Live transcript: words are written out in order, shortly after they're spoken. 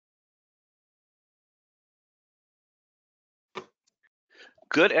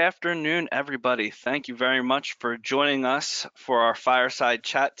Good afternoon, everybody. Thank you very much for joining us for our fireside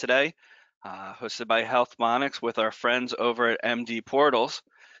chat today, hosted by HealthMonics with our friends over at MD Portals.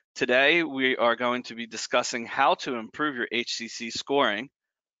 Today, we are going to be discussing how to improve your HCC scoring.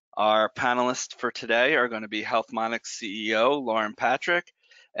 Our panelists for today are going to be HealthMonics CEO Lauren Patrick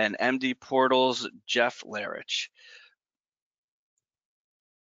and MD Portals Jeff Larich.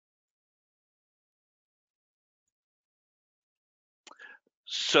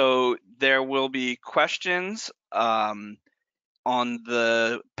 So there will be questions on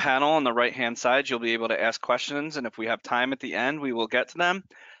the panel on the right-hand side. You'll be able to ask questions, and if we have time at the end, we will get to them.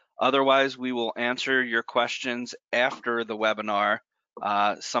 Otherwise, we will answer your questions after the webinar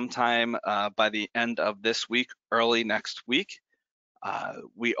sometime by the end of this week, early next week.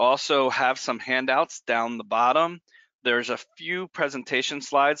 We also have some handouts down the bottom. There's a few presentation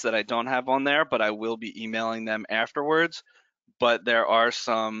slides that I don't have on there, but I will be emailing them afterwards. But there are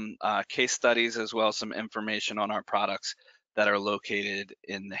some case studies as well as some information on our products that are located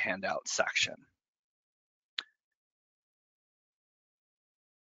in the handout section.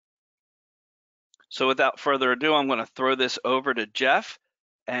 So without further ado, I'm going to throw this over to Jeff,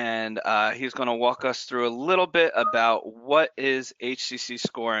 and he's going to walk us through a little bit about what is HCC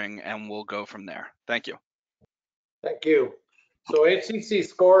scoring, and we'll go from there. Thank you. Thank you. So HCC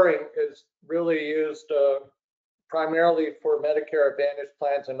scoring is really used primarily for Medicare Advantage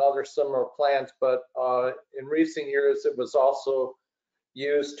plans and other similar plans, but in recent years it was also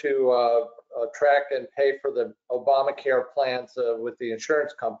used to track and pay for the Obamacare plans with the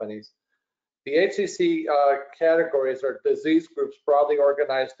insurance companies. The HCC categories are disease groups broadly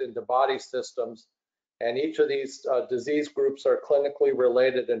organized into body systems, and each of these disease groups are clinically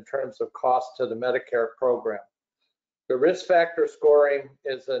related in terms of cost to the Medicare program. The risk factor scoring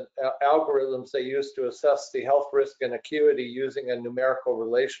is an algorithms they use to assess the health risk and acuity using a numerical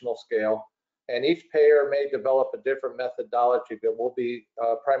relational scale. And each payer may develop a different methodology, but we'll be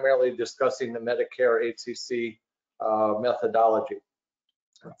primarily discussing the Medicare HCC methodology.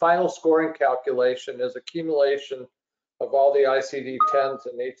 The final scoring calculation is accumulation of all the ICD-10s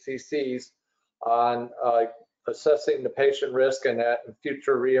and HCCs on assessing the patient risk and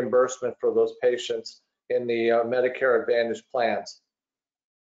future reimbursement for those patients in the Medicare Advantage plans.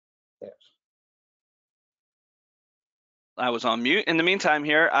 Thanks. I was on mute. In the meantime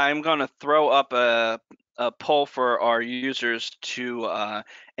here, I'm going to throw up a poll for our users to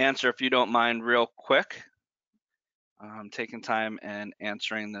answer, if you don't mind, real quick. I'm taking time and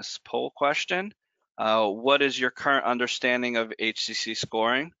answering this poll question. What is your current understanding of HCC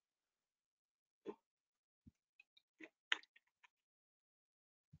scoring?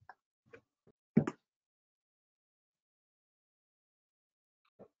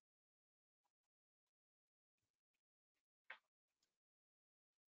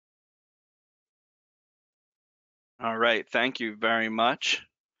 All right, thank you very much.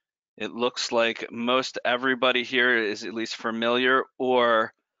 It looks like most everybody here is at least familiar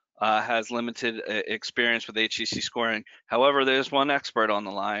or has limited experience with HCC scoring. However, there's one expert on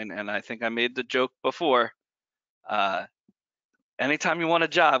the line, and I think I made the joke before. Anytime you want a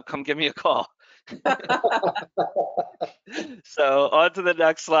job, come give me a call. So on to the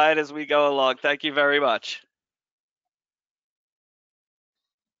next slide as we go along. Thank you very much.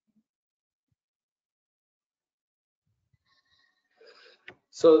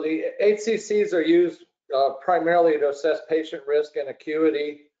 So the HCCs are used primarily to assess patient risk and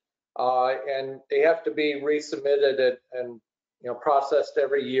acuity, and they have to be resubmitted and processed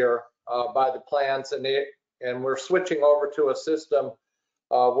every year by the plans, and we're switching over to a system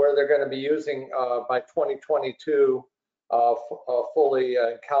where they're going to be using by 2022 a fully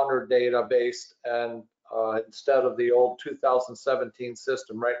encounter data based, and instead of the old 2017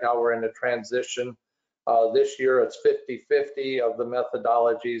 system. Right now we're in a transition. This year it's 50-50 of the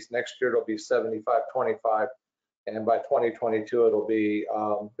methodologies. Next year it'll be 75-25, and by 2022 it'll be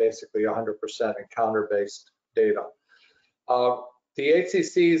basically 100% encounter-based data. The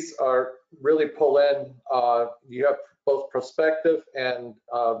HCCs are really pull in. You have both prospective and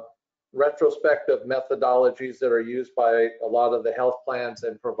retrospective methodologies that are used by a lot of the health plans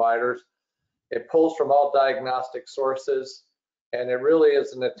and providers. It pulls from all diagnostic sources, and it really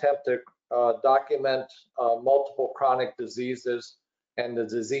is an attempt to document multiple chronic diseases and the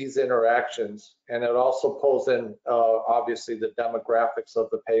disease interactions. And it also pulls in, obviously, the demographics of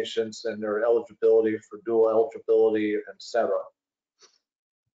the patients and their eligibility for dual eligibility, etc.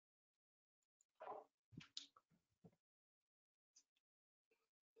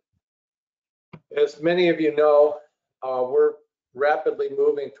 As many of you know, we're rapidly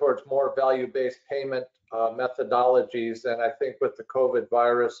moving towards more value-based payment methodologies. And I think with the COVID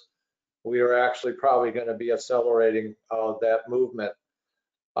virus, we are actually probably going to be accelerating that movement.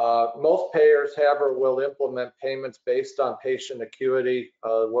 Most payers have or will implement payments based on patient acuity.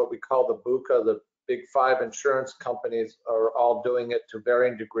 What we call the BUCA, the Big Five insurance companies are all doing it to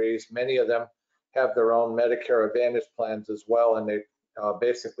varying degrees. Many of them have their own Medicare Advantage plans as well, and they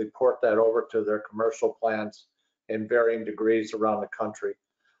basically port that over to their commercial plans in varying degrees around the country.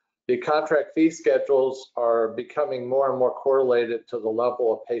 The contract fee schedules are becoming more and more correlated to the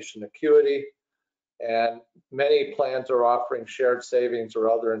level of patient acuity, and many plans are offering shared savings or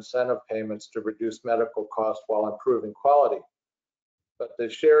other incentive payments to reduce medical costs while improving quality. But the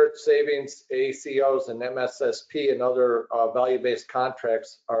shared savings, ACOs and MSSP and other value-based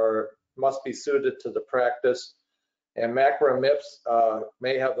contracts must be suited to the practice. And MACRA and MIPS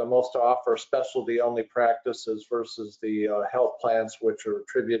may have the most to offer specialty-only practices versus the health plans, which are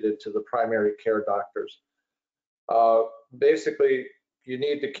attributed to the primary care doctors. Basically, you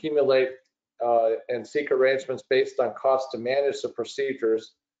need to accumulate and seek arrangements based on cost to manage the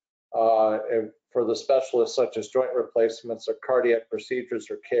procedures for the specialists, such as joint replacements or cardiac procedures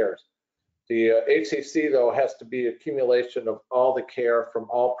or cares. The HCC, though, has to be accumulation of all the care from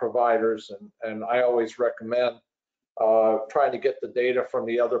all providers, and I always recommend trying to get the data from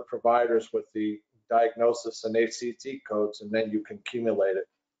the other providers with the diagnosis and HCC codes, and then you can accumulate it.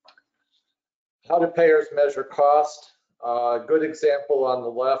 How do payers measure cost? A good example on the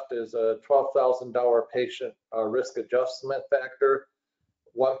left is a $12,000 patient risk adjustment factor.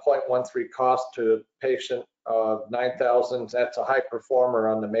 1.13 cost to patient, 9,000. That's a high performer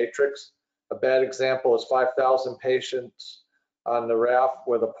on the matrix. A bad example is 5,000 patients on the RAF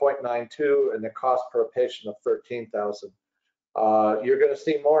with a 0.92 and the cost per patient of 13,000. You're going to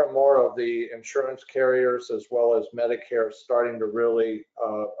see more and more of the insurance carriers as well as Medicare starting to really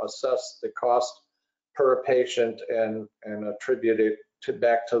assess the cost per patient and attribute it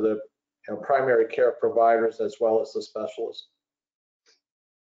back to the primary care providers as well as the specialists.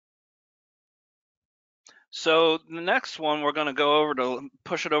 So the next one, we're going to go over to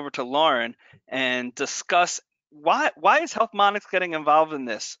push it over to Lauren and discuss why is HealthMonix getting involved in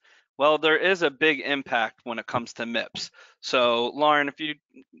this? Well, there is a big impact when it comes to MIPS. So Lauren, if you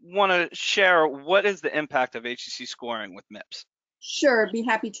want to share, what is the impact of HCC scoring with MIPS? Sure, be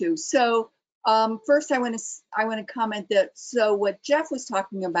happy to. So first I want to comment that what Jeff was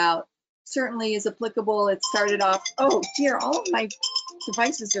talking about certainly is applicable. It started off, oh dear, all of my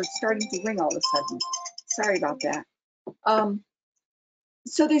devices are starting to ring all of a sudden. Sorry about that.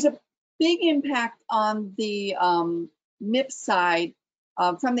 So there's a big impact on the MIPS side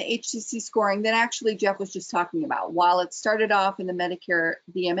from the HCC scoring that actually Jeff was just talking about. While it started off in the Medicare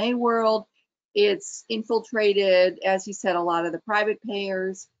DMA world, it's infiltrated, as he said, a lot of the private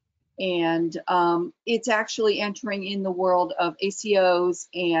payers, and it's actually entering in the world of ACOs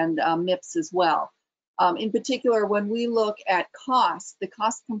and MIPS as well. In particular, when we look at cost, the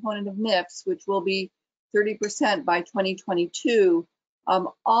cost component of MIPS, which will be 30% by 2022,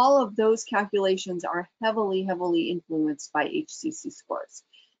 all of those calculations are heavily influenced by HCC scores.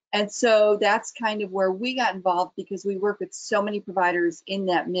 And so that's kind of where we got involved, because we work with so many providers in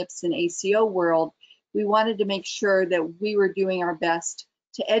that MIPS and ACO world. We wanted to make sure that we were doing our best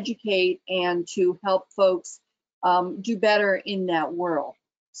to educate and to help folks do better in that world.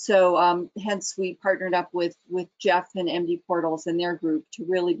 So hence we partnered up with Jeff and MD Portals and their group to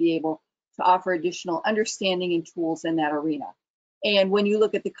really be able to offer additional understanding and tools in that arena. And when you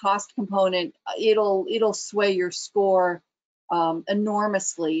look at the cost component, it'll sway your score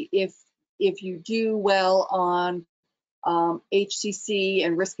enormously if you do well on HCC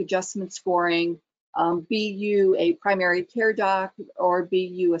and risk adjustment scoring. Be you a primary care doc or be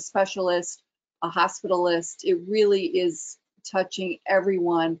you a specialist, a hospitalist, it really is touching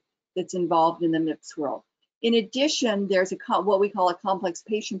everyone that's involved in the MIPS world. In addition, there's what we call a complex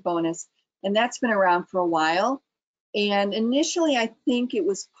patient bonus, and that's been around for a while. And initially, I think it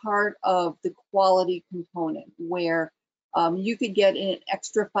was part of the quality component where you could get an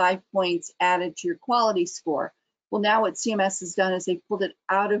extra 5 points added to your quality score. Well, now what CMS has done is they pulled it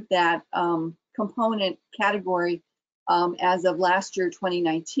out of that component category as of last year,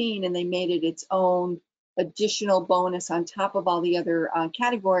 2019, and they made it its own additional bonus on top of all the other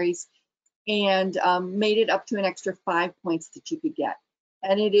categories, and made it up to an extra 5 points that you could get.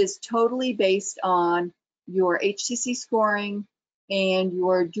 And it is totally based on your HCC scoring and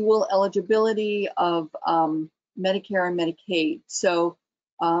your dual eligibility of Medicare and Medicaid. So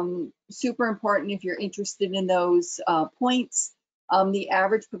super important if you're interested in those points. The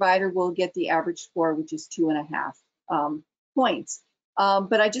average provider will get the average score, which is 2.5. points.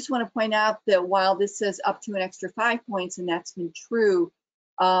 But I just want to point out that while this says up to an extra 5 points, and that's been true,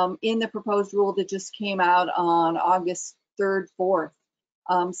 in the proposed rule that just came out on August 3rd, 4th,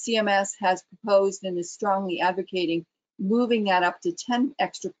 CMS has proposed and is strongly advocating moving that up to 10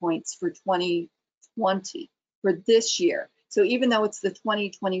 extra points for 2020 for this year. So even though it's the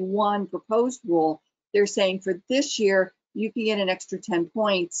 2021 proposed rule, they're saying for this year, you can get an extra 10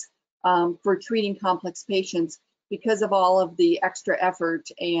 points for treating complex patients because of all of the extra effort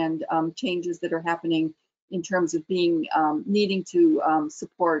and changes that are happening in terms of being needing to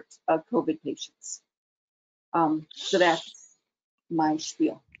support COVID patients. So that's my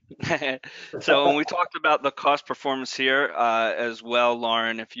spiel. So when we talked about the cost performance here as well,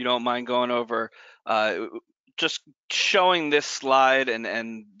 Lauren, if you don't mind going over just showing this slide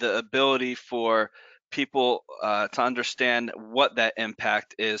and the ability for people to understand what that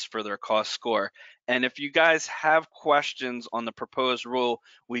impact is for their cost score. And if you guys have questions on the proposed rule,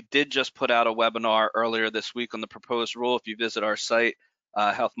 we did just put out a webinar earlier this week on the proposed rule. If you visit our site,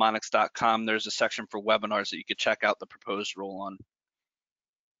 healthmonics.com, there's a section for webinars that you could check out the proposed rule on.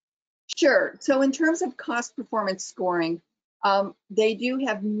 Sure. So in terms of cost performance scoring, they do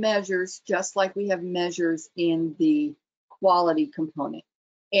have measures just like we have measures in the quality component.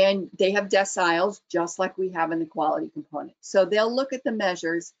 And they have deciles just like we have in the quality component. So they'll look at the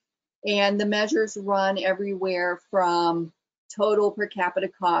measures, and the measures run everywhere from total per capita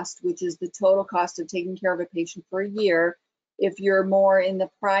cost, which is the total cost of taking care of a patient for a year, if you're more in the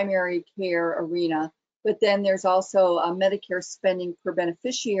primary care arena. But then there's also a Medicare spending per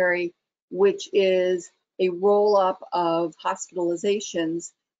beneficiary, which is a roll-up of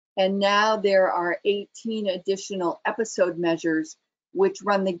hospitalizations. And now there are 18 additional episode measures which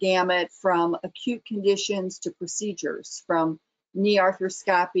run the gamut from acute conditions to procedures, from knee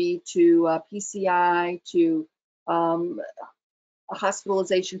arthroscopy to PCI to a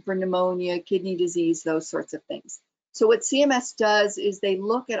hospitalization for pneumonia, kidney disease, those sorts of things. So what CMS does is they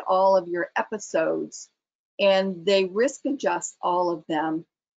look at all of your episodes and they risk adjust all of them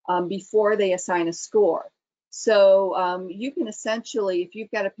before they assign a score. So you can essentially, if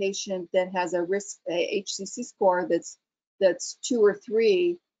you've got a patient that has a risk HCC score that's 2 or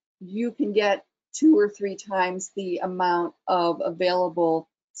 3, you can get 2 or 3 times the amount of available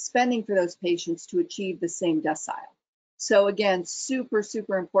spending for those patients to achieve the same decile. So again, super,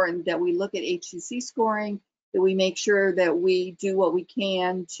 super important that we look at HCC scoring, that we make sure that we do what we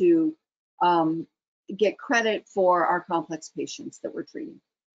can to get credit for our complex patients that we're treating.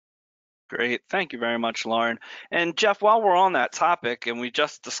 Great. Thank you very much, Lauren. And Jeff, while we're on that topic, and we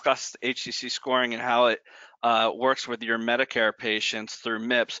just discussed HCC scoring and how it works with your Medicare patients through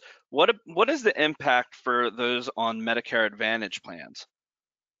MIPS, what is the impact for those on Medicare Advantage plans?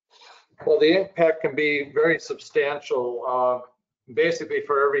 Well, the impact can be very substantial. Basically,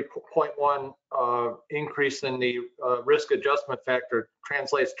 for every 0.1 increase in the risk adjustment factor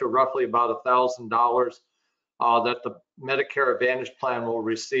translates to roughly about $1,000 that the Medicare Advantage plan will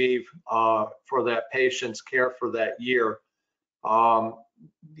receive for that patient's care for that year.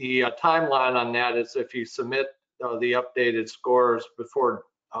 The timeline on that is if you submit the updated scores before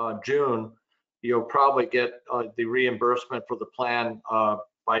June, you'll probably get the reimbursement for the plan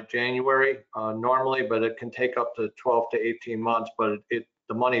by January normally, but it can take up to 12 to 18 months, but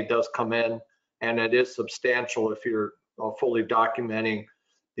the money does come in, and it is substantial if you're fully documenting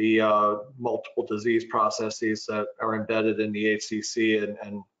the multiple disease processes that are embedded in the HCC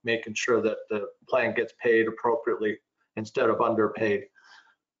and making sure that the plan gets paid appropriately instead of underpaid.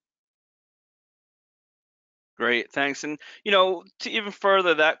 Great, thanks. And to even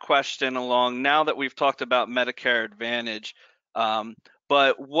further that question along, now that we've talked about Medicare Advantage,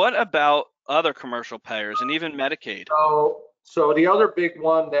 but what about other commercial payers and even Medicaid? So the other big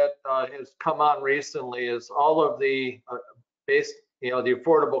one that has come on recently is all of the the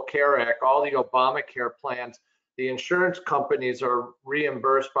Affordable Care Act, all the Obamacare plans. The insurance companies are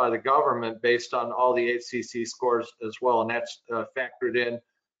reimbursed by the government based on all the HCC scores as well, and that's factored in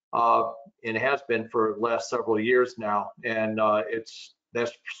and has been for the last several years now. And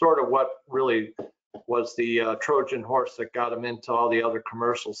that's sort of what really was the Trojan horse that got them into all the other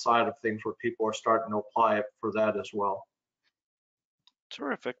commercial side of things, where people are starting to apply it for that as well.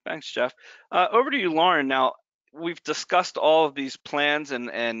 Terrific. Thanks, Jeff. Over to you, Lauren. Now, we've discussed all of these plans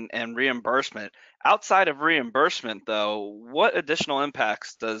and reimbursement. Outside of reimbursement, though, what additional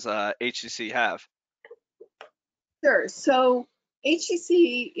impacts does HCC have? Sure. So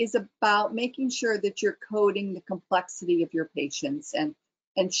HCC is about making sure that you're coding the complexity of your patients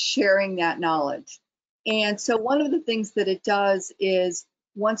and sharing that knowledge. And so one of the things that it does is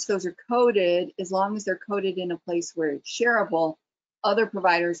once those are coded, as long as they're coded in a place where it's shareable, other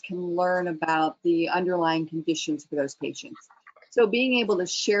providers can learn about the underlying conditions for those patients. So being able to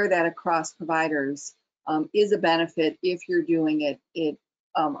share that across providers is a benefit if you're doing it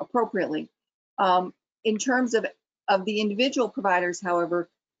appropriately. In terms of the individual providers, however,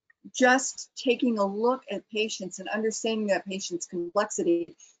 just taking a look at patients and understanding that patient's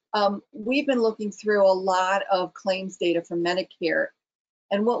complexity, we've been looking through a lot of claims data from Medicare.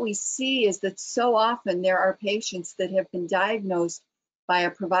 And what we see is that so often there are patients that have been diagnosed by a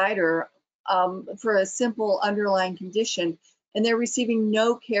provider for a simple underlying condition, and they're receiving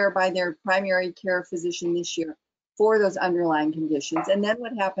no care by their primary care physician this year for those underlying conditions. And then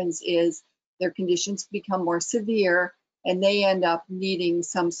what happens is their conditions become more severe and they end up needing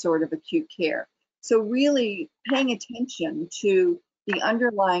some sort of acute care. So really paying attention to the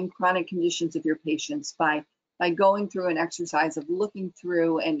underlying chronic conditions of your patients by going through an exercise of looking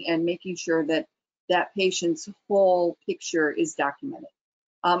through and making sure that that patient's whole picture is documented.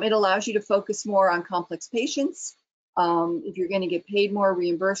 It allows you to focus more on complex patients. If you're going to get paid more,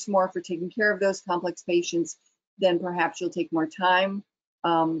 reimbursed more for taking care of those complex patients, then perhaps you'll take more time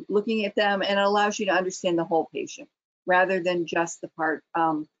looking at them, and it allows you to understand the whole patient rather than just the part,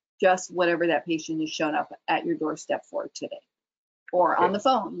 just whatever that patient has shown up at your doorstep for today or on the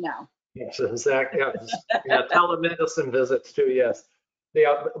phone now. Yes, exactly. Yeah, telemedicine visits too, yes.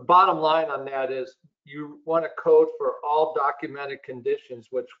 The bottom line on that is you want to code for all documented conditions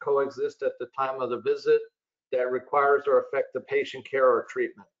which coexist at the time of the visit that requires or affect the patient care or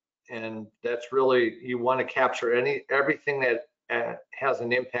treatment. And that's really, you want to capture everything that has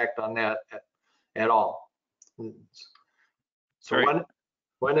an impact on that at all. So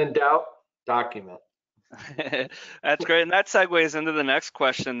when in doubt, document. That's great. And that segues into the next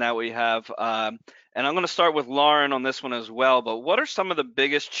question that we have. And I'm going to start with Lauren on this one as well. But what are some of the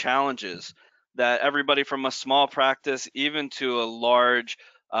biggest challenges that everybody from a small practice, even to a large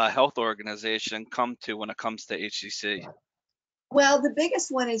health organization, come to when it comes to HCC? Well, the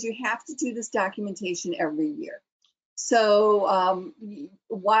biggest one is you have to do this documentation every year. So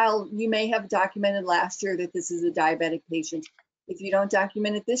while you may have documented last year that this is a diabetic patient, if you don't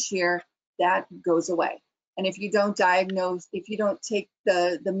document it this year, that goes away. And if you don't diagnose, if you don't take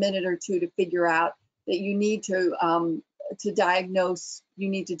the minute or two to figure out that you need to diagnose, you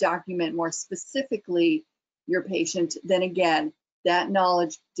need to document more specifically your patient, then again, that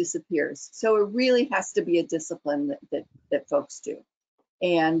knowledge disappears. So it really has to be a discipline that folks do.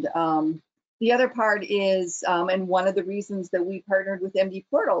 And the other part is, and one of the reasons that we partnered with MD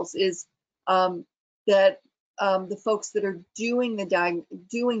Portals is that the folks that are doing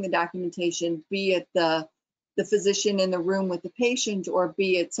the documentation, be it the physician in the room with the patient or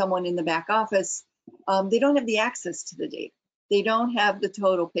be it someone in the back office, they don't have the access to the data. They don't have the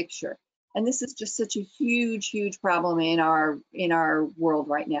total picture. And this is just such a huge problem in our world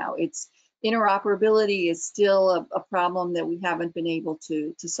right now. It's interoperability is still a problem that we haven't been able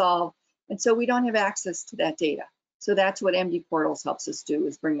to solve. And so we don't have access to that data. So that's what MD Portals helps us do,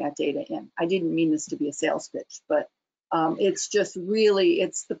 is bring that data in. I didn't mean this to be a sales pitch, but it's just really,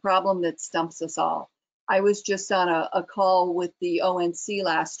 it's the problem that stumps us all. I was just on a call with the ONC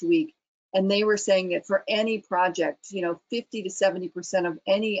last week, and they were saying that for any project, 50 to 70% of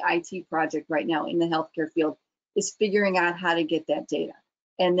any IT project right now in the healthcare field is figuring out how to get that data.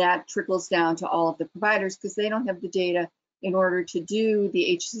 And that trickles down to all of the providers because they don't have the data in order to do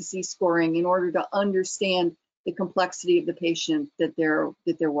the HCC scoring, in order to understand the complexity of the patient that they're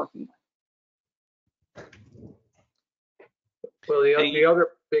working with. Well, the other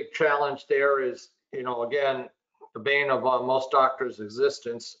big challenge there is, again, the bane of most doctors'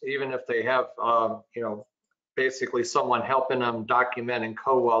 existence, even if they have, basically someone helping them document and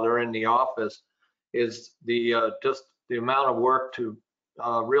code while they're in the office, is just the amount of work to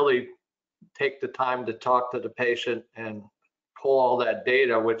really take the time to talk to the patient and pull all that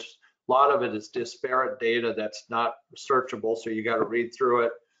data, which a lot of it is disparate data that's not searchable, so you got to read through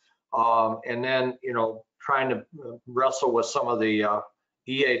it. And then, trying to wrestle with some of the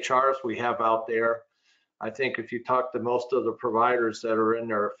EHRs we have out there. I think if you talk to most of the providers that are in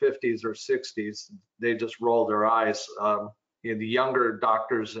their 50s or 60s, they just roll their eyes. The younger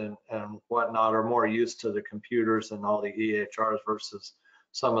doctors and whatnot are more used to the computers and all the EHRs versus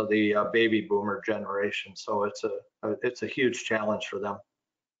some of the baby boomer generation. So it's a huge challenge for them.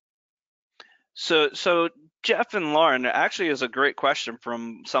 So Jeff and Lauren, actually is a great question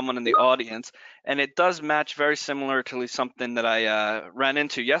from someone in the audience, and it does match very similar to something that I ran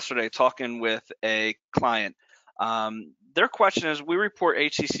into yesterday talking with a client. Their question is, we report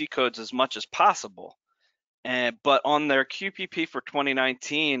HCC codes as much as possible, but on their QPP for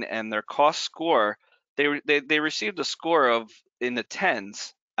 2019 and their cost score, they received a score of in the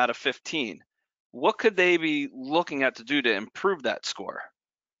 10s out of 15. What could they be looking at to do to improve that score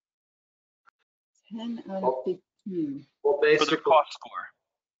 10 out of 15. Well, for their basically, cost score?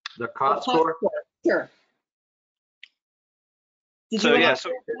 the cost score. Sure. Did So you yeah, answer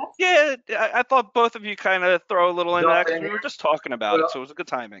so that? yeah, I thought both of you kind of throw a little into that Jump because in we were here. just talking about it, so it was a good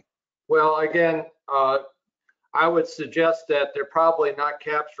timing. Well, again, I would suggest that they're probably not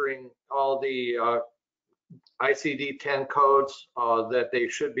capturing all the ICD-10 codes that they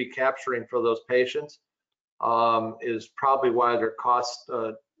should be capturing for those patients. Is probably why their cost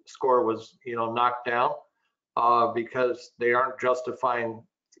score was, knocked down, because they aren't justifying,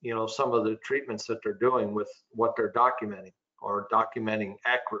 some of the treatments that they're doing with what they're documenting or documenting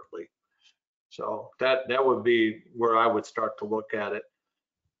accurately. So that would be where I would start to look at it.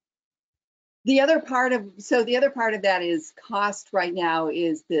 The other part of that is cost right now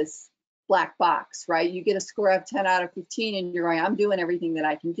is this black box, right? You get a score of 10 out of 15 and you're going, I'm doing everything that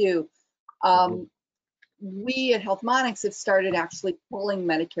I can do. We at Healthmonics have started actually pulling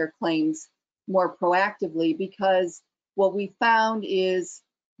Medicare claims more proactively, because what we found is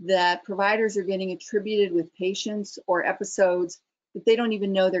that providers are getting attributed with patients or episodes that they don't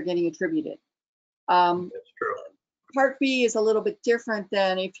even know they're getting attributed. That's true. Part B is a little bit different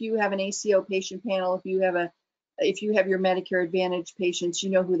than if you have an ACO patient panel, if you have your Medicare Advantage patients,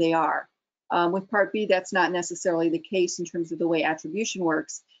 you know who they are. With Part B, that's not necessarily the case in terms of the way attribution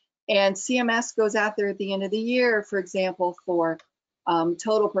works. And CMS goes out there at the end of the year, for example, for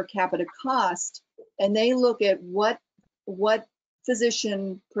total per capita cost, and they look at what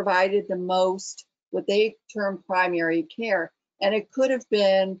physician provided the most, what they term primary care. And it could have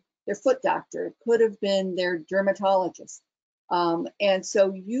been their foot doctor, it could have been their dermatologist. And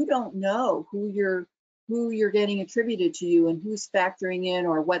so you don't know who you're getting attributed to you and who's factoring in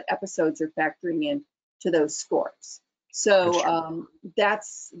or what episodes are factoring in to those scores. So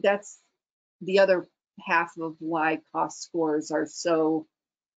that's the other half of why cost scores are so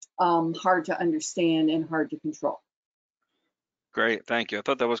hard to understand and hard to control. Great, thank you. I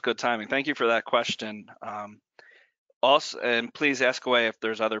thought that was good timing. Thank you for that question. Also, and please ask away if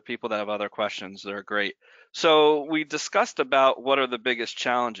there's other people that have other questions. They're great. So we discussed about what are the biggest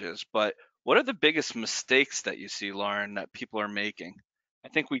challenges, but what are the biggest mistakes that you see, Lauren, that people are making? I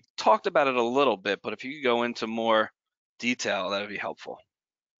think we talked about it a little bit, but if you could go into more detail, that would be helpful.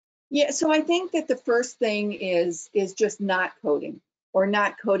 Yeah, so I think that the first thing is just not coding or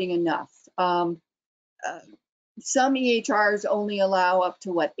not coding enough. Some EHRs only allow up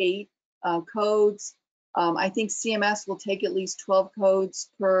to 8 codes. I think CMS will take at least 12 codes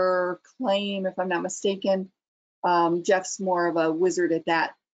per claim, if I'm not mistaken. Jeff's more of a wizard at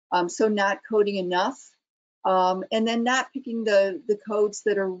that. So not coding enough, and then not picking the codes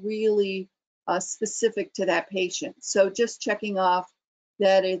that are really specific to that patient. So just checking off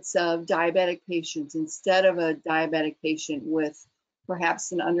that it's a diabetic patient instead of a diabetic patient with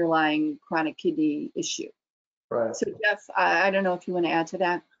perhaps an underlying chronic kidney issue. Right. So Jeff, I don't know if you want to add to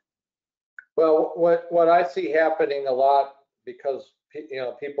that. Well, what I see happening a lot, because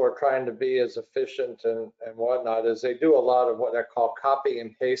people are trying to be as efficient and whatnot, is they do a lot of what I call copy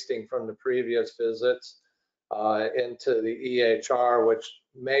and pasting from the previous visits into the EHR, which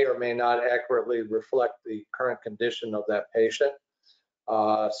may or may not accurately reflect the current condition of that patient.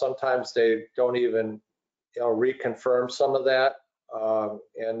 Sometimes they don't even reconfirm some of that,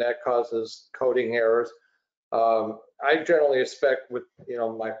 and that causes coding errors. I generally expect with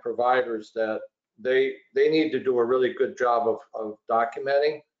my providers that they need to do a really good job of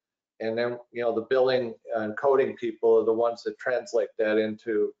documenting, and then the billing and coding people are the ones that translate that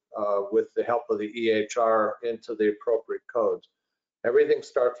into with the help of the EHR into the appropriate codes. Everything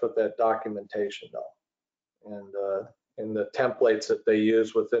starts with that documentation though, and the templates that they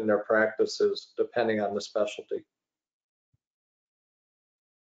use within their practices depending on the specialty.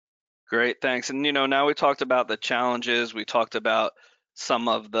 Great, thanks. And now we talked about the challenges, we talked about some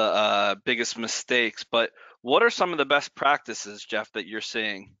of the biggest mistakes, but what are some of the best practices, Jeff, that you're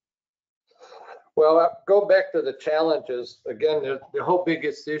seeing? Well, go back to the challenges. Again, the whole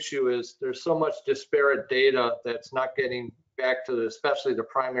biggest issue is there's so much disparate data that's not getting back to especially the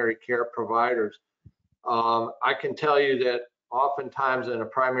primary care providers. I can tell you that oftentimes in a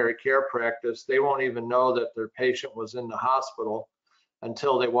primary care practice, they won't even know that their patient was in the hospital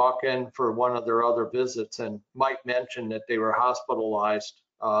until they walk in for one of their other visits and might mention that they were hospitalized.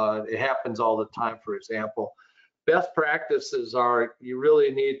 It happens all the time, for example. Best practices are you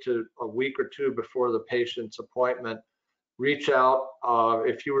really need to, a week or two before the patient's appointment, reach out.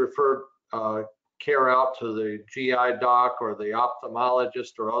 If you refer care out to the GI doc or the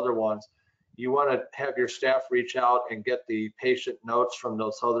ophthalmologist or other ones, you want to have your staff reach out and get the patient notes from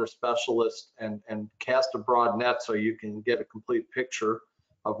those other specialists and cast a broad net so you can get a complete picture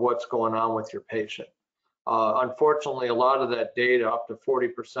of what's going on with your patient. Unfortunately, a lot of that data, up to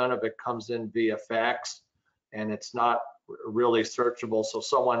 40% of it, comes in via fax, and it's not really searchable. So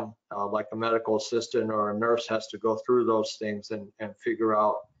someone like a medical assistant or a nurse has to go through those things and figure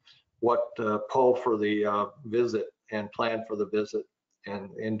out what to pull for the visit and plan for the visit.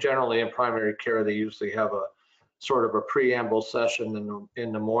 And generally in primary care, they usually have a sort of a preamble session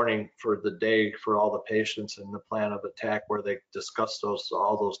in the morning for the day for all the patients and the plan of attack, where they discuss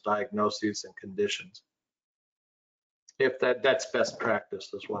all those diagnoses and conditions. If that's best practice,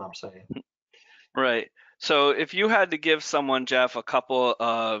 is what I'm saying. Right. So if you had to give someone, Jeff, a couple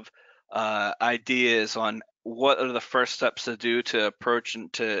of ideas on what are the first steps to do to approach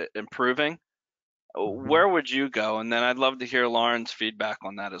into improving, where would you go? And then I'd love to hear Lauren's feedback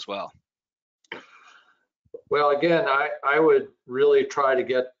on that as well. Well, again, I would really try to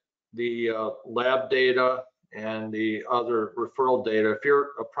get the lab data and the other referral data. If you're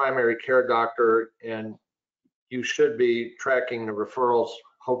a primary care doctor, and you should be tracking the referrals,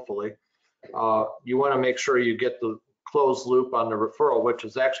 hopefully, you want to make sure you get the closed loop on the referral, which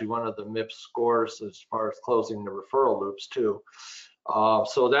is actually one of the MIPS scores as far as closing the referral loops too.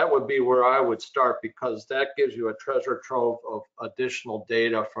 So that would be where I would start, because that gives you a treasure trove of additional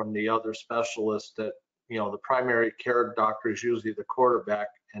data from the other specialists that, you know, the primary care doctor is usually the quarterback,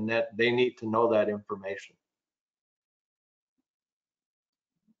 and that they need to know that information.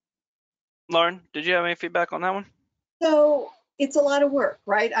 Lauren, did you have any feedback on that one? So it's a lot of work,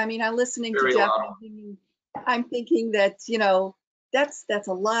 right? I mean, I'm listening to Jeff, and I'm thinking that, you know, that's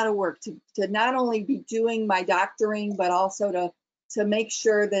a lot of work to not only be doing my doctoring, but also to make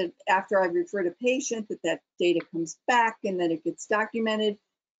sure that after I refer a patient that data comes back and that it gets documented.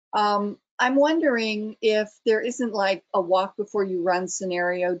 I'm wondering if there isn't like a walk before you run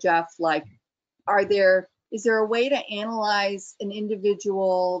scenario, Jeff. Like, is there a way to analyze an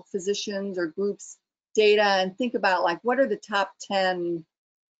individual physician's or group's data and think about, like, what are the top 10,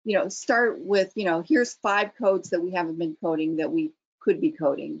 you know, start with, you know, here's 5 codes that we haven't been coding that we could be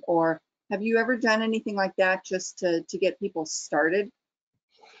coding? Or have you ever done anything like that just to get people started?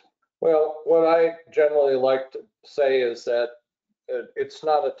 Well, what I generally like to say is that it's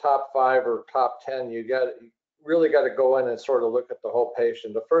not a top 5 or top 10. You really got to go in and sort of look at the whole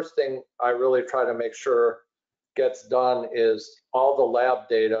patient. The first thing I really try to make sure gets done is all the lab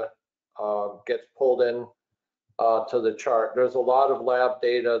data gets pulled in to the chart. There's a lot of lab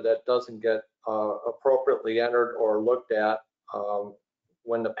data that doesn't get appropriately entered or looked at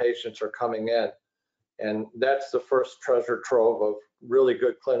when the patients are coming in. And that's the first treasure trove of really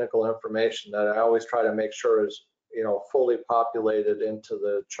good clinical information that I always try to make sure is, you know, fully populated into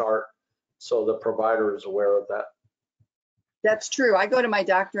the chart, so the provider is aware of that. That's true. I go to my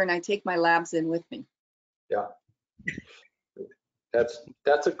doctor and I take my labs in with me. Yeah.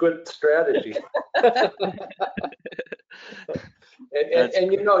 That's a good strategy.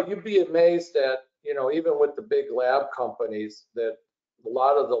 and you know, you'd be amazed at, you know, even with the big lab companies, that a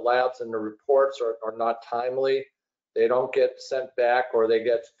lot of the labs and the reports are not timely. They don't get sent back, or they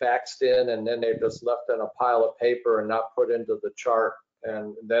get faxed in and then they're just left in a pile of paper and not put into the chart.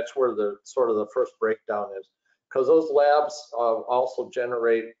 And that's where the sort of the first breakdown is, because those labs also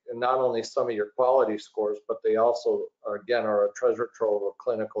generate not only some of your quality scores, but they also, again, are a treasure trove of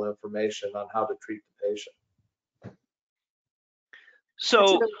clinical information on how to treat the patient. So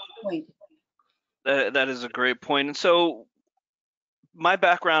that's a really good point. That is a great point. And so my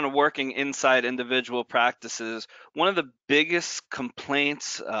background of working inside individual practices, one of the biggest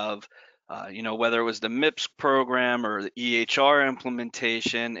complaints of, you know, whether it was the MIPS program or the EHR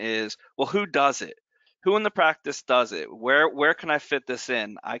implementation is, well, who does it? Who in the practice does it? Where can I fit this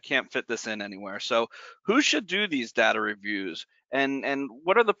in? I can't fit this in anywhere. So who should do these data reviews? And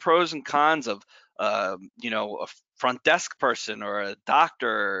what are the pros and cons of, you know, a front desk person or a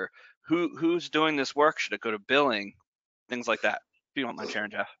doctor? Who's doing this work? Should it go to billing? Things like that. If you don't mind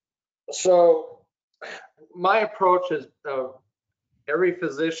sharing, Jeff. So my approach is every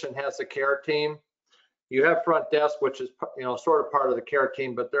physician has a care team. You have front desk, which is, you know, sort of part of the care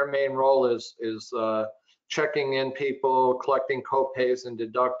team, but their main role is checking in people, collecting co-pays and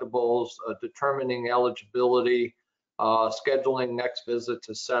deductibles, determining eligibility, scheduling next visits,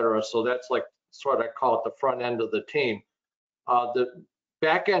 etc. So that's like sort of, I call it the front end of the team. The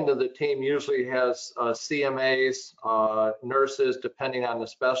back end of the team usually has CMAs, nurses, depending on the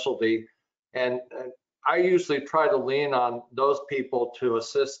specialty, and I usually try to lean on those people to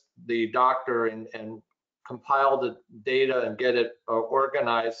assist the doctor and compile the data and get it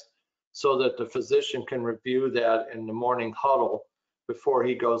organized so that the physician can review that in the morning huddle before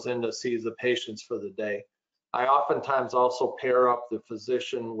he goes in to see the patients for the day. I oftentimes also pair up the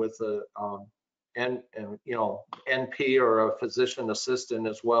physician with a NP or a physician assistant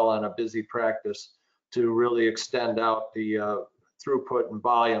as well on a busy practice to really extend out the throughput and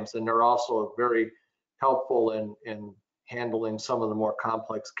volumes. And they're also very helpful in handling some of the more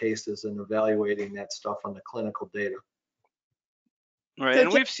complex cases and evaluating that stuff on the clinical data. Right, So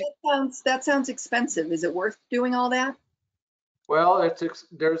and Jeff, we've seen. that sounds expensive. Is it worth doing all that? Well,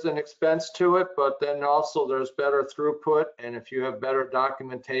 there's an expense to it, but then also there's better throughput. And if you have better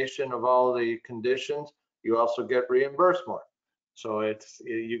documentation of all the conditions, you also get reimbursed more. So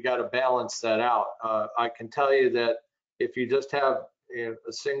you got to balance that out. I can tell you that if you just have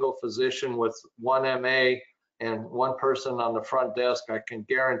a single physician with one MA and one person on the front desk, I can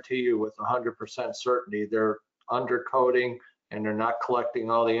guarantee you with 100% certainty they're undercoding and they're not collecting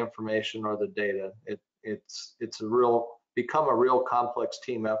all the information or the data. It's become a real complex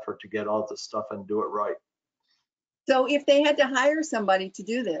team effort to get all this stuff and do it right. So if they had to hire somebody to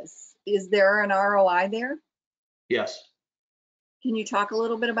do this, is there an ROI there? Yes. Can you talk a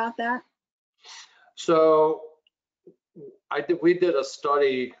little bit about that? So we did a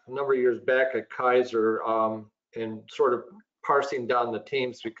study a number of years back at Kaiser and sort of parsing down the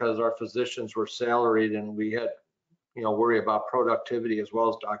teams because our physicians were salaried and we had worry about productivity as well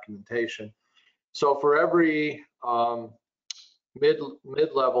as documentation. So for every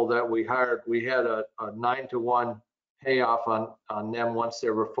mid-level that we hired, we had a 9-to-1 payoff on them once they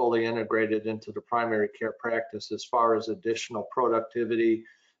were fully integrated into the primary care practice as far as additional productivity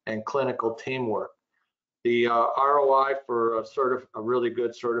and clinical teamwork. The ROI for a really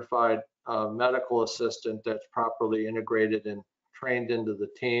good certified medical assistant that's properly integrated and trained into the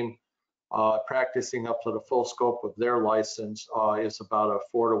team, practicing up to the full scope of their license is about a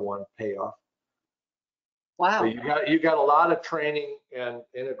 4-to-1 payoff. Wow. So you got a lot of training and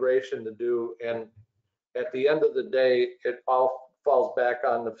integration to do, and at the end of the day, it all falls back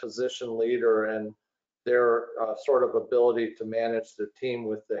on the physician leader and their sort of ability to manage the team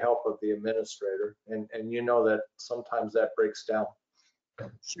with the help of the administrator. And that sometimes that breaks down.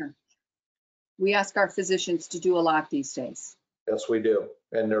 Sure. We ask our physicians to do a lot these days. Yes, we do.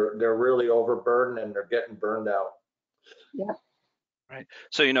 And they're really overburdened and they're getting burned out. Yep. Right.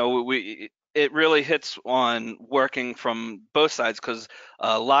 So, it really hits on working from both sides because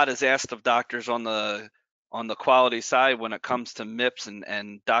a lot is asked of doctors on the quality side when it comes to MIPS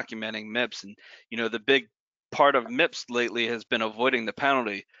and documenting MIPS. And, the big part of MIPS lately has been avoiding the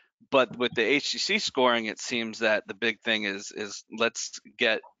penalty. But with the HCC scoring, it seems that the big thing is let's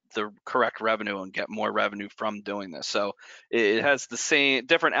get the correct revenue and get more revenue from doing this. So it has the same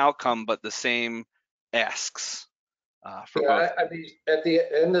different outcome, but the same asks. For both. I mean, at the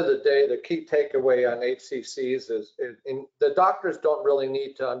end of the day, the key takeaway on HCCs is the doctors don't really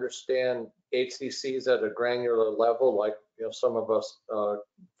need to understand HCCs at a granular level like some of us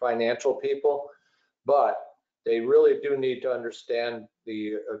financial people, but they really do need to understand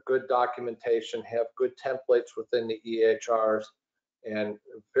the good documentation, have good templates within the EHRs, and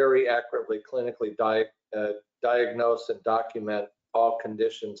very accurately clinically diagnose and document all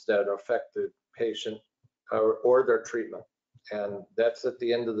conditions that affect the patient or their treatment. And that's at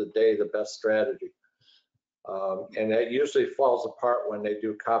the end of the day the best strategy. And that usually falls apart when they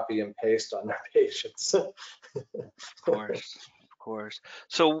do copy and paste on their patients. Of course.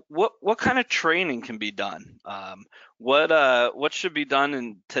 So what kind of training can be done? What should be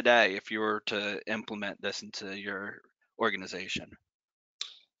done today if you were to implement this into your organization?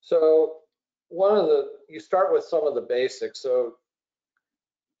 So you start with some of the basics. So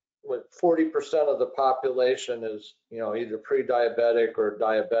with 40% of the population is, either pre-diabetic or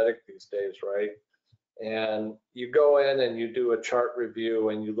diabetic these days, right? And you go in and you do a chart review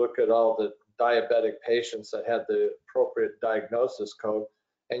and you look at all the diabetic patients that had the appropriate diagnosis code.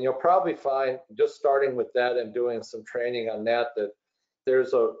 And you'll probably find, just starting with that and doing some training on that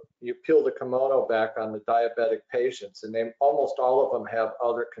you peel the kimono back on the diabetic patients, and almost all of them have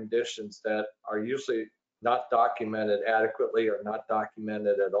other conditions that are usually not documented adequately or not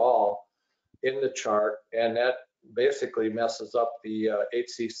documented at all in the chart, and that basically messes up the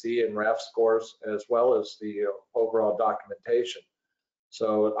HCC and RAF scores as well as the overall documentation.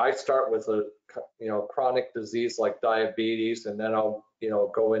 So I start with a chronic disease like diabetes, and then I'll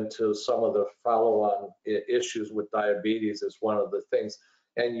go into some of the follow-on issues with diabetes as one of the things,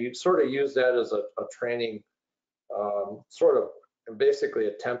 and you sort of use that as a training sort of basically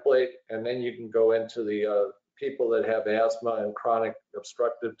a template, and then you can go into the people that have asthma and chronic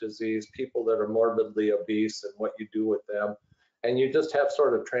obstructive disease, people that are morbidly obese, and what you do with them. And you just have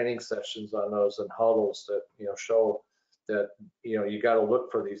sort of training sessions on those and huddles that, show that, you got to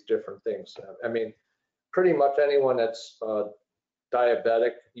look for these different things. I mean, pretty much anyone that's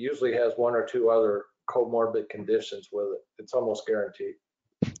diabetic usually has one or two other comorbid conditions with it. It's almost guaranteed.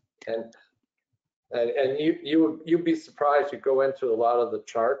 And you'd be surprised. You go into a lot of the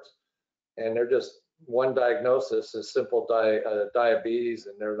charts, and they're just one diagnosis is simple diabetes,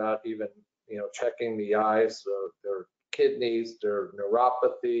 and they're not even checking the eyes, their kidneys, their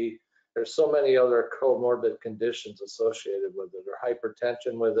neuropathy. There's so many other comorbid conditions associated with it, or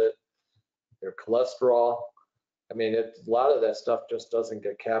hypertension with it, their cholesterol. I mean, a lot of that stuff just doesn't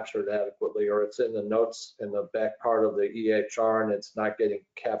get captured adequately, or it's in the notes in the back part of the EHR, and it's not getting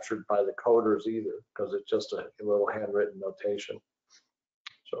captured by the coders either, because it's just a little handwritten notation.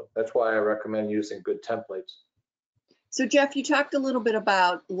 So that's why I recommend using good templates. So Jeff, you talked a little bit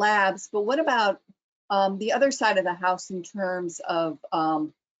about labs, but what about the other side of the house in terms of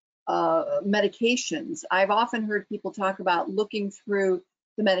medications? I've often heard people talk about looking through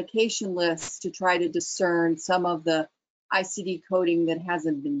the medication lists to try to discern some of the ICD coding that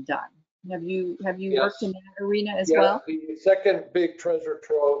hasn't been done. Have you worked in that arena as well? The second big treasure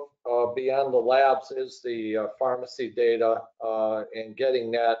trove beyond the labs is the pharmacy data, and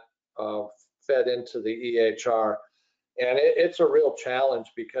getting that fed into the EHR. And it's a real challenge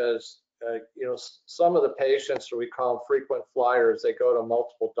because some of the patients, or we call them frequent flyers, they go to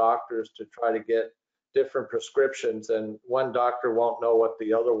multiple doctors to try to get different prescriptions, and one doctor won't know what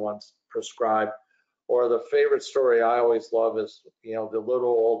the other one's prescribed. Or the favorite story I always love is, the little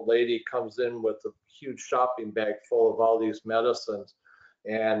old lady comes in with a huge shopping bag full of all these medicines,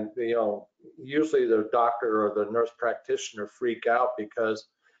 and usually the doctor or the nurse practitioner freak out because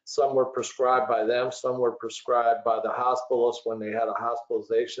some were prescribed by them, some were prescribed by the hospitalist when they had a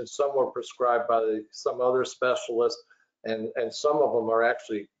hospitalization, some were prescribed by some other specialist, and some of them are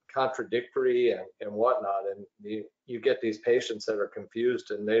actually contradictory and whatnot, and you get these patients that are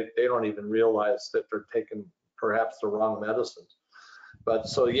confused, and they don't even realize that they're taking perhaps the wrong medicines. But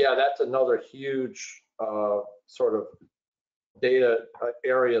so yeah, that's another huge sort of data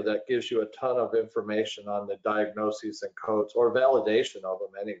area that gives you a ton of information on the diagnoses and codes, or validation of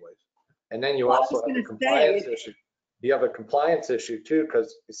them anyways. And then you also have a compliance issue. You have a compliance issue too,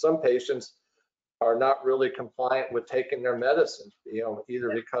 because some patients are not really compliant with taking their medicines, either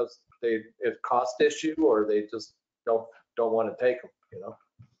because it's cost issue, or they just don't want to take them,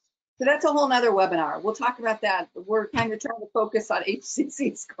 So that's a whole nother webinar. We'll talk about that. We're kind of trying to focus on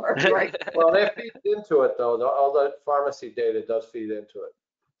HCC scores, right? Well, that feeds into it though. All the pharmacy data does feed into it.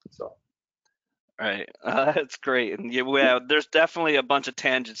 So. Right, that's great, and yeah, there's definitely a bunch of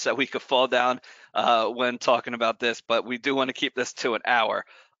tangents that we could fall down when talking about this, but we do want to keep this to an hour.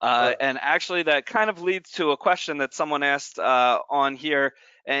 And actually, that kind of leads to a question that someone asked on here,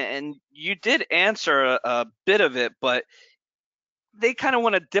 and you did answer a bit of it, but they kind of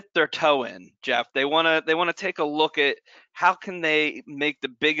want to dip their toe in, Jeff. They want to take a look at how can they make the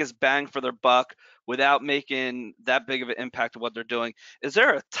biggest bang for their buck without making that big of an impact of what they're doing. Is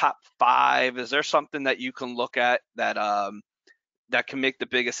there a top 5? Is there something that you can look at that that can make the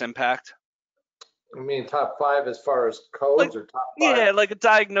biggest impact? You mean top 5 as far as codes, or top 5? Yeah, like a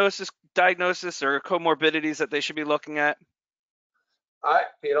diagnosis or comorbidities that they should be looking at. I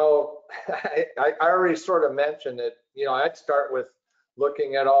already sort of mentioned it. I'd start with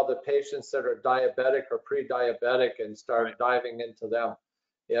looking at all the patients that are diabetic or pre-diabetic and start diving into them.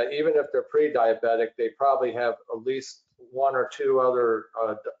 Yeah, even if they're pre-diabetic, they probably have at least 1 or 2 other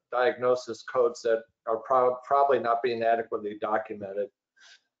diagnosis codes that are probably not being adequately documented.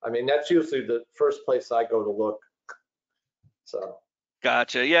 I mean, that's usually the first place I go to look. So.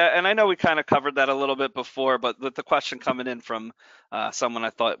 Gotcha. Yeah, and I know we kind of covered that a little bit before, but with the question coming in from someone, I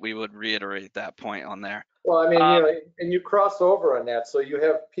thought we would reiterate that point on there. Well, I mean, and you cross over on that. So you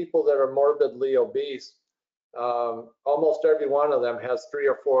have people that are morbidly obese. Almost every one of them has 3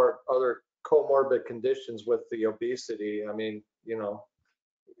 or 4 other comorbid conditions with the obesity. I mean, it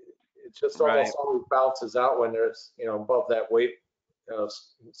just almost always bounces out when there's, above that weight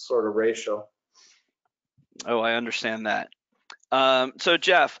sort of ratio. Oh, I understand that. So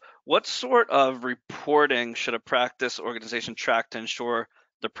Jeff, what sort of reporting should a practice organization track to ensure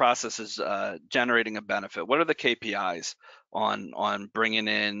the process is generating a benefit? What are the KPIs on bringing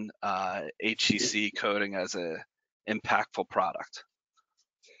in HCC coding as a impactful product?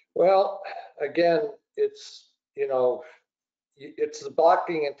 Well, again, it's, it's the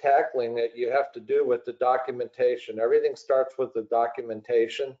blocking and tackling that you have to do with the documentation. Everything starts with the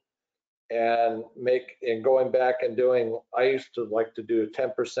documentation and going back and doing, I used to like to do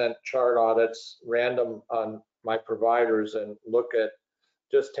 10% chart audits random on my providers and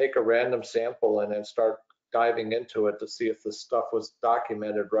just take a random sample and then start diving into it to see if the stuff was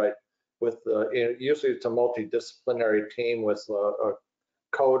documented right. Usually it's a multidisciplinary team with a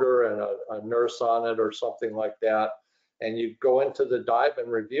coder and a nurse on it or something like that. And you go into the dive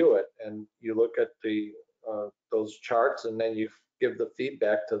and review it, and you look at those charts, and then you give the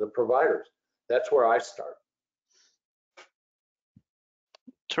feedback to the providers. That's where I start.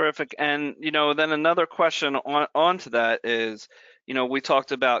 Terrific. And, then another question onto that is, we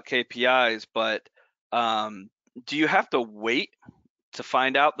talked about KPIs, but do you have to wait to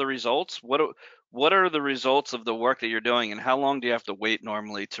find out the results? What are the results of the work that you're doing, and how long do you have to wait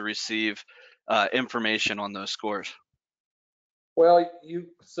normally to receive information on those scores? Well, you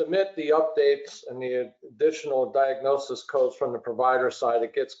submit the updates and the additional diagnosis codes from the provider side.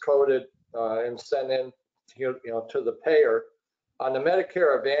 It gets coded and sent in to the payer. On the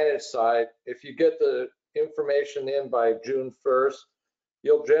Medicare Advantage side, if you get the information in by June 1st,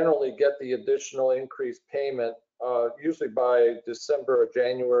 you'll generally get the additional increased payment usually by December or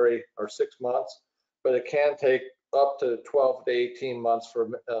January, or 6 months, but it can take up to 12 to 18 months for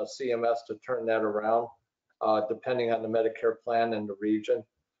CMS to turn that around, depending on the Medicare plan and the region.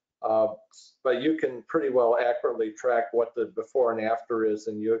 But you can pretty well accurately track what the before and after is,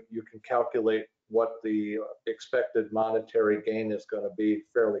 and you can calculate what the expected monetary gain is going to be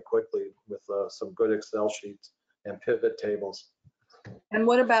fairly quickly with some good Excel sheets and pivot tables. And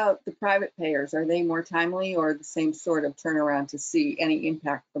what about the private payers? Are they more timely or the same sort of turnaround to see any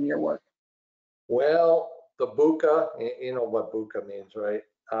impact from your work? Well, the BUCA, you know what BUCA means, right?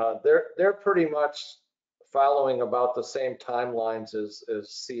 They're pretty much following about the same timelines as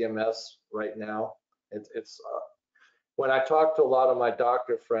CMS right now. When I talk to a lot of my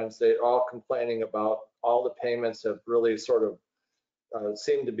doctor friends, they're all complaining about all the payments have really sort of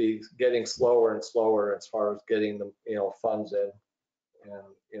seem to be getting slower and slower as far as getting the funds in.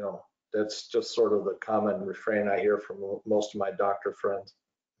 And that's just sort of the common refrain I hear from most of my doctor friends.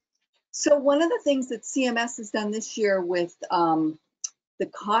 So one of the things that CMS has done this year with the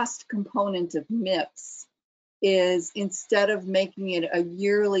cost component of MIPS is, instead of making it a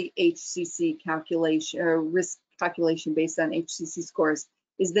yearly HCC calculation or risk calculation based on HCC scores,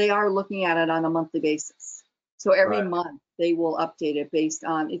 is they are looking at it on a monthly basis. So every month they will update it based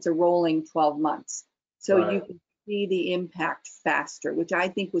on, it's a rolling 12 months. So you can see the impact faster, which I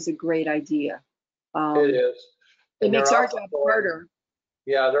think was a great idea. It is. It makes our job harder.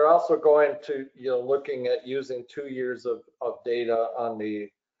 Yeah, they're also going to, looking at using 2 years of data on the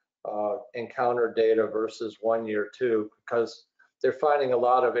encounter data versus 1 year too, because they're finding a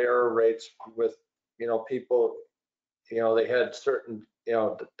lot of error rates with, people, they had certain,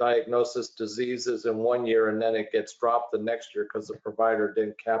 diagnosis diseases in 1 year, and then it gets dropped the next year because the provider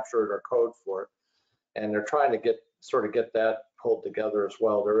didn't capture it or code for it. And they're trying to get that pulled together as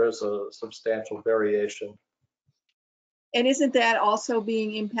well. There is a substantial variation. And isn't that also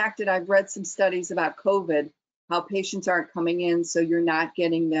being impacted? I've read some studies about COVID, how patients aren't coming in, so you're not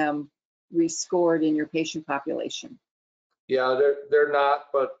getting them rescored in your patient population. Yeah, they're not,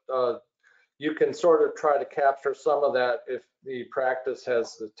 but you can sort of try to capture some of that if the practice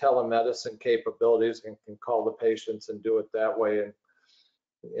has the telemedicine capabilities and can call the patients and do it that way, and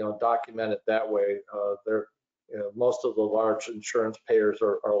document it that way. Most of the large insurance payers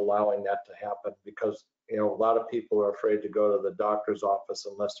are allowing that to happen because a lot of people are afraid to go to the doctor's office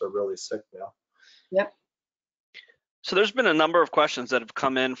unless they're really sick now. Yep. So there's been a number of questions that have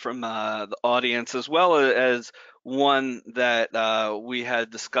come in from the audience, as well as one that we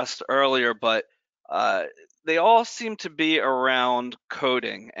had discussed earlier, but they all seem to be around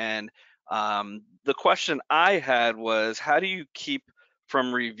coding. And the question I had was, how do you keep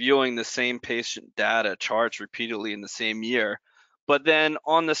from reviewing the same patient data charts repeatedly in the same year? But then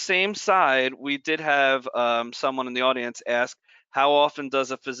on the same side, we did have someone in the audience ask, how often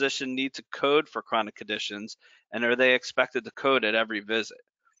does a physician need to code for chronic conditions, and are they expected to code at every visit?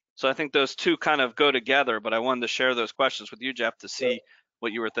 So I think those two kind of go together, but I wanted to share those questions with you, Jeff, to see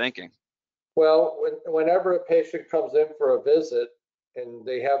what you were thinking. Well, whenever a patient comes in for a visit and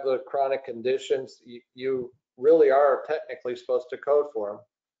they have the chronic conditions, you really are technically supposed to code for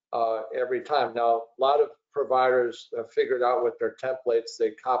them every time. Now, a lot of providers have figured out with their templates,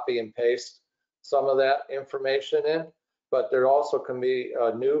 they copy and paste some of that information in, but there also can be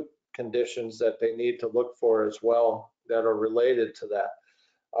new conditions that they need to look for as well that are related to that.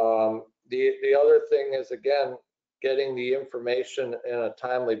 The other thing is, again, getting the information in a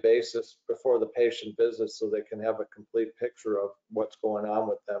timely basis before the patient visits so they can have a complete picture of what's going on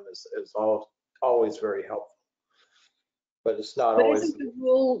with them is always very helpful. But it's not But always. isn't the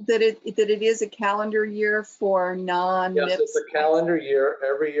rule that it is a calendar year for non-MIPS? Yes, it's a calendar year.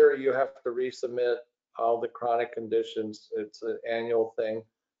 Every year you have to resubmit all the chronic conditions. It's an annual thing,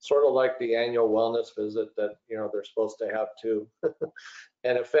 sort of like the annual wellness visit that, you know, they're supposed to have too.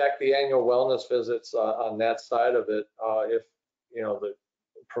 And in fact, the annual wellness visits on that side of it, if, you know, the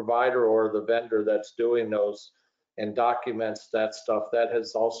provider or the vendor that's doing those and documents that stuff, that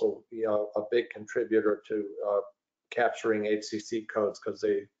has also, you know, a big contributor to capturing HCC codes, because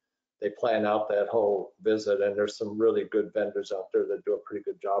they plan out that whole visit, and there's some really good vendors out there that do a pretty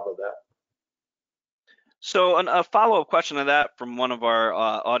good job of that. So a follow-up question to that from one of our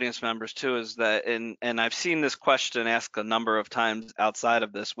audience members too is that, and I've seen this question asked a number of times outside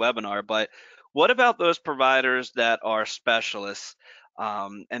of this webinar, but what about those providers that are specialists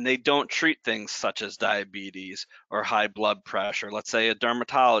and they don't treat things such as diabetes or high blood pressure, let's say a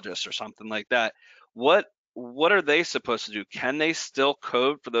dermatologist or something like that? What are they supposed to do? Can they still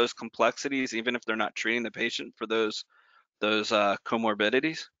code for those complexities even if they're not treating the patient for those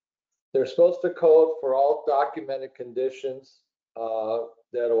comorbidities? They're supposed to code for all documented conditions that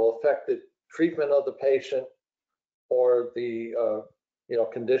will affect the treatment of the patient or the you know,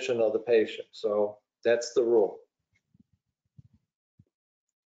 condition of the patient. So that's the rule.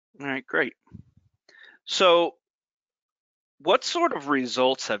 All right, great. So what sort of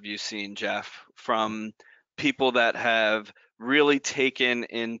results have you seen, Jeff, from people that have really taken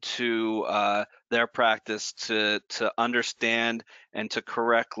into their practice to understand and to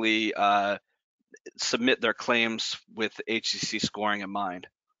correctly submit their claims with HCC scoring in mind?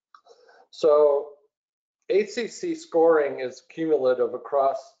 So HCC scoring is cumulative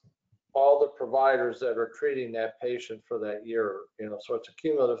across all the providers that are treating that patient for that year, you know, so it's a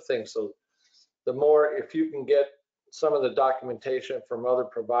cumulative thing. So the more, if you can get some of the documentation from other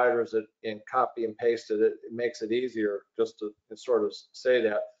providers and copy and paste it, it makes it easier just to sort of say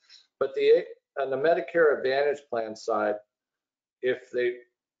that. But on the Medicare Advantage plan side, if they,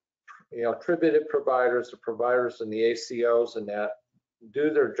 you know, attributed providers, the providers and the ACOs and that do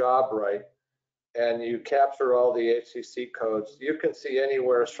their job right, and you capture all the HCC codes, you can see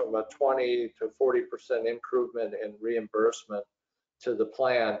anywhere from a 20 to 40% improvement in reimbursement to the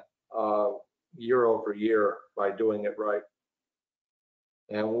plan year over year by doing it right.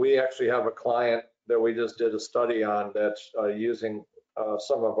 And we actually have a client that we just did a study on that's using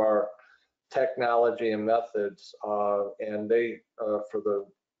some of our technology and methods, and they, for the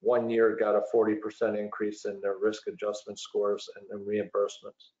 1 year, got a 40% increase in their risk adjustment scores and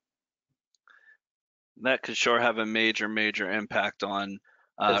reimbursements. That could sure have a major impact on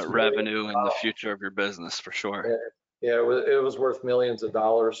revenue and the future of your business for sure. Yeah, it was worth millions of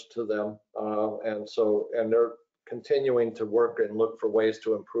dollars to them, and they're continuing to work and look for ways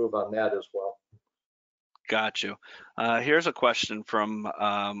to improve on that as well. Got you. Here's a question from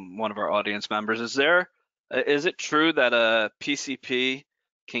one of our audience members. Is it true that a PCP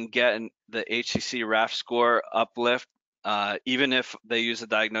can get the HCC RAF score uplift even if they use a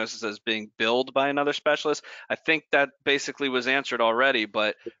diagnosis as being billed by another specialist? I think that basically was answered already,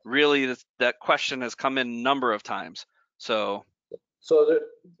 but really that question has come in a number of times. So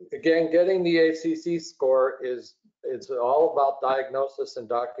again, getting the HCC score it's all about diagnosis and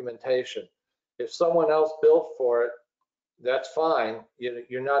documentation. If someone else billed for it, that's fine.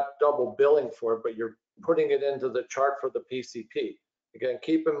 You're not double billing for it, but you're putting it into the chart for the PCP. Again,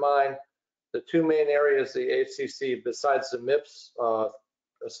 keep in mind the two main areas the HCC, besides the MIPS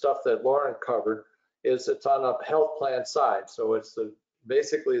stuff that Lauren covered, is it's on a health plan side. So it's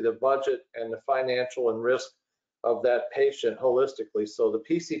basically the budget and the financial and risk of that patient holistically. So the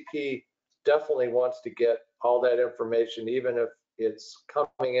PCP definitely wants to get all that information, even if it's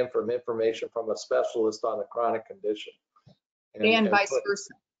coming in from information from a specialist on a chronic condition. And vice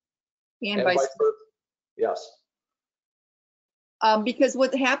versa. And vice versa. Yes. Because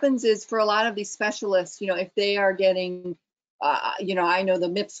what happens is for a lot of these specialists, you know, if they are getting, you know, I know the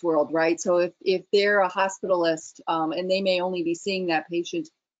MIPS world, right? So if they're a hospitalist and they may only be seeing that patient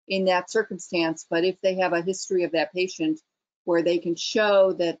in that circumstance, but if they have a history of that patient where they can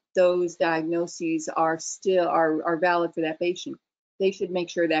show that those diagnoses are still are valid for that patient, they should make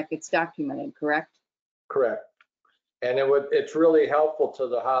sure that gets documented, correct? Correct. And it's really helpful to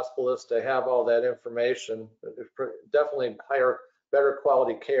the hospitalist to have all that information. Definitely better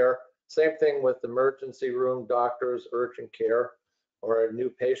quality care. Same thing with emergency room doctors, urgent care, or new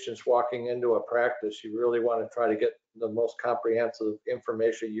patients walking into a practice. You really want to try to get the most comprehensive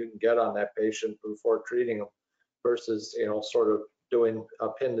information you can get on that patient before treating them. versus, sort of doing a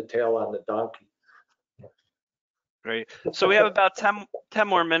pin the tail on the donkey. Great. So we have about 10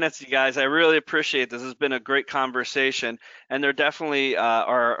 more minutes, you guys. I really appreciate this. This has been a great conversation, and there definitely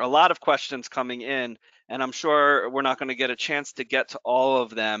are a lot of questions coming in, and I'm sure we're not going to get a chance to get to all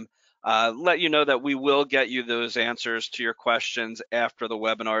of them. Let you know that we will get you those answers to your questions after the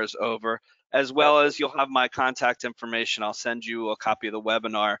webinar is over, as well as you'll have my contact information. I'll send you a copy of the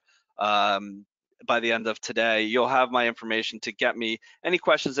webinar by the end of today. You'll have my information to get me any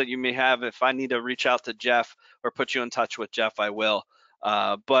questions that you may have. If I need to reach out to Jeff or put you in touch with Jeff, I will.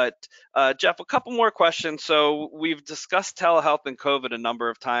 But Jeff, a couple more questions. So we've discussed telehealth and COVID a number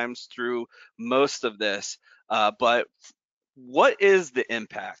of times through most of this, but what is the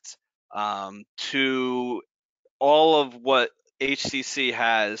impact to all of what HCC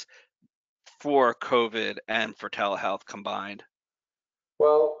has for COVID and for telehealth combined?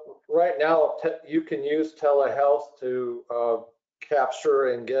 Well, right now, you can use telehealth to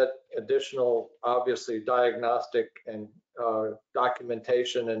capture and get additional, obviously, diagnostic and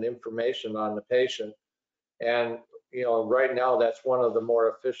documentation and information on the patient. And, right now, that's one of the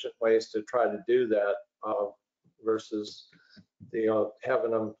more efficient ways to try to do that versus,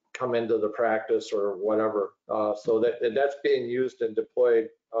 having them come into the practice or whatever. So that's being used and deployed,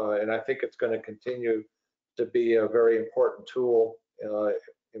 and I think it's going to continue to be a very important tool,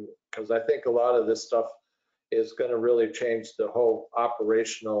 because I think a lot of this stuff is going to really change the whole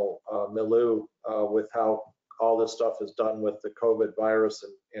operational milieu with how all this stuff is done with the COVID virus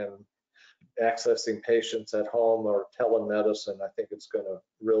and accessing patients at home or telemedicine. I think it's going to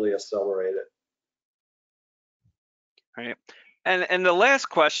really accelerate it. All right. And the last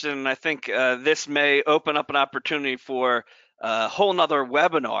question, I think this may open up an opportunity for a whole nother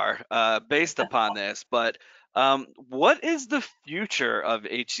webinar based upon this, but what is the future of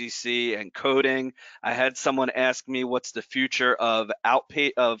HCC and coding? I had someone ask me what's the future of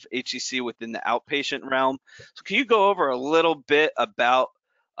HCC within the outpatient realm. So can you go over a little bit about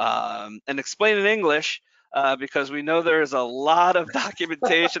and explain in English, because we know there's a lot of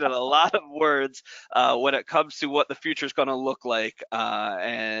documentation and a lot of words when it comes to what the future is going to look like,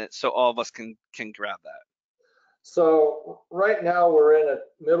 and so all of us can grab that. So right now we're in the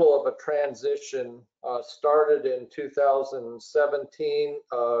middle of a transition, started in 2017,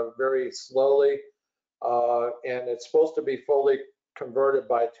 very slowly, and it's supposed to be fully converted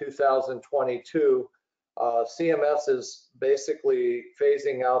by 2022. CMS is basically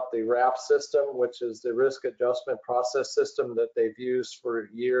phasing out the RAP system, which is the risk adjustment process system that they've used for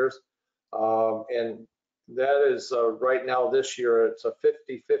years. And that is right now this year, it's a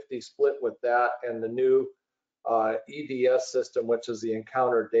 50-50 split with that and the new EDS system, which is the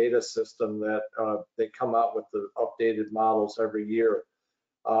encounter data system that they come out with the updated models every year.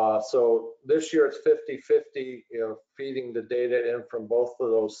 So this year it's 50-50, feeding the data in from both of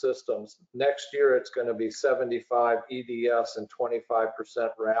those systems. Next year it's going to be 75 EDS and 25%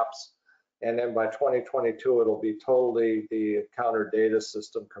 RAPS. And then by 2022, it'll be totally the encounter data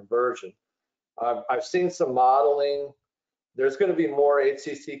system conversion. I've seen some modeling. There's going to be more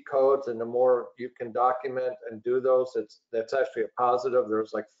HCC codes, and the more you can document and do those, that's actually a positive.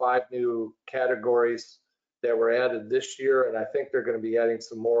 There's like 5 new categories that were added this year, and I think they're going to be adding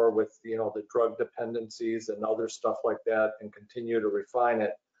some more with the drug dependencies and other stuff like that, and continue to refine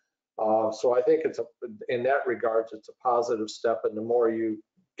it. So I think in that regards, it's a positive step, and the more you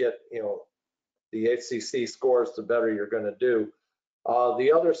get the HCC scores, the better you're going to do.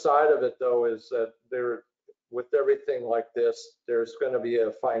 The other side of it, though, is that with everything like this, there's going to be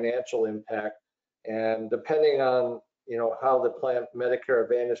a financial impact, and depending on how the Medicare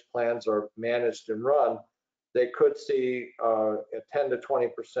Advantage plans are managed and run, they could see a 10 to 20%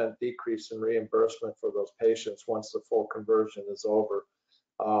 decrease in reimbursement for those patients once the full conversion is over.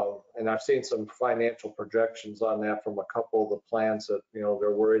 And I've seen some financial projections on that from a couple of the plans that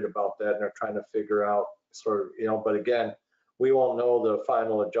they're worried about that, and they're trying to figure out sort of but again, we won't know the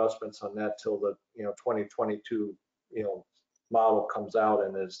final adjustments on that till the 2022 model comes out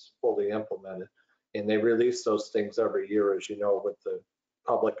and is fully implemented. And they release those things every year, as you know, with the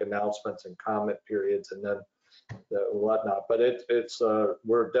public announcements and comment periods and then the whatnot. But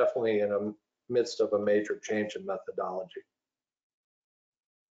we're definitely in the midst of a major change in methodology.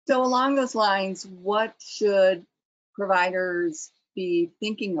 So along those lines, what should providers be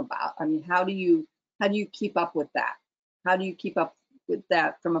thinking about? I mean, how do you keep up with that? How do you keep up with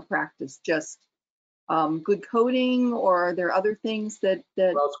that from a practice? Just good coding, or are there other things that?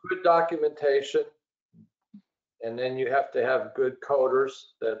 Well, it's good documentation, and then you have to have good coders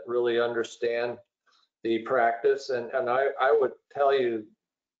that really understand the practice. And I would tell you,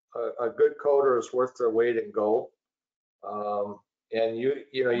 a good coder is worth their weight in gold. And you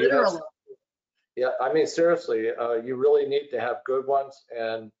know, you have, Literally. yeah, I mean, seriously, you really need to have good ones,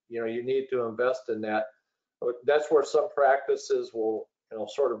 and you know, you need to invest in that. That's where some practices will, you know,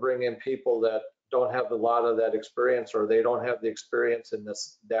 sort of bring in people that don't have a lot of that experience, or they don't have the experience in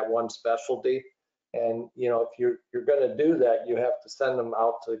that one specialty. And you know, if you're going to do that, you have to send them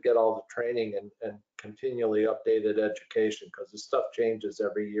out to get all the training and continually updated education, because the stuff changes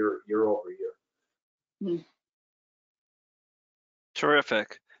every year over year. Hmm.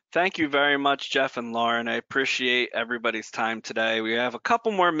 Terrific. Thank you very much, Jeff and Lauren. I appreciate everybody's time today. We have a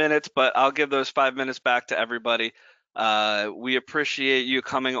couple more minutes, but I'll give those 5 minutes back to everybody. We appreciate you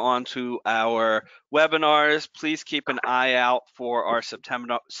coming on to our webinars. Please keep an eye out for our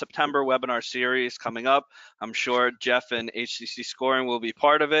September webinar series coming up. I'm sure Jeff and HCC Scoring will be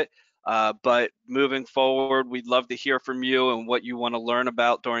part of it. But moving forward, we'd love to hear from you and what you want to learn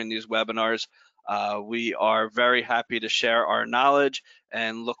about during these webinars. We are very happy to share our knowledge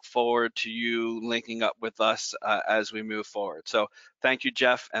and look forward to you linking up with us as we move forward. So thank you,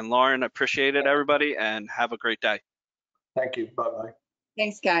 Jeff and Lauren. Appreciate it, everybody, and have a great day. Thank you. Bye-bye.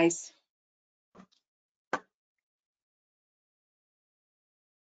 Thanks, guys.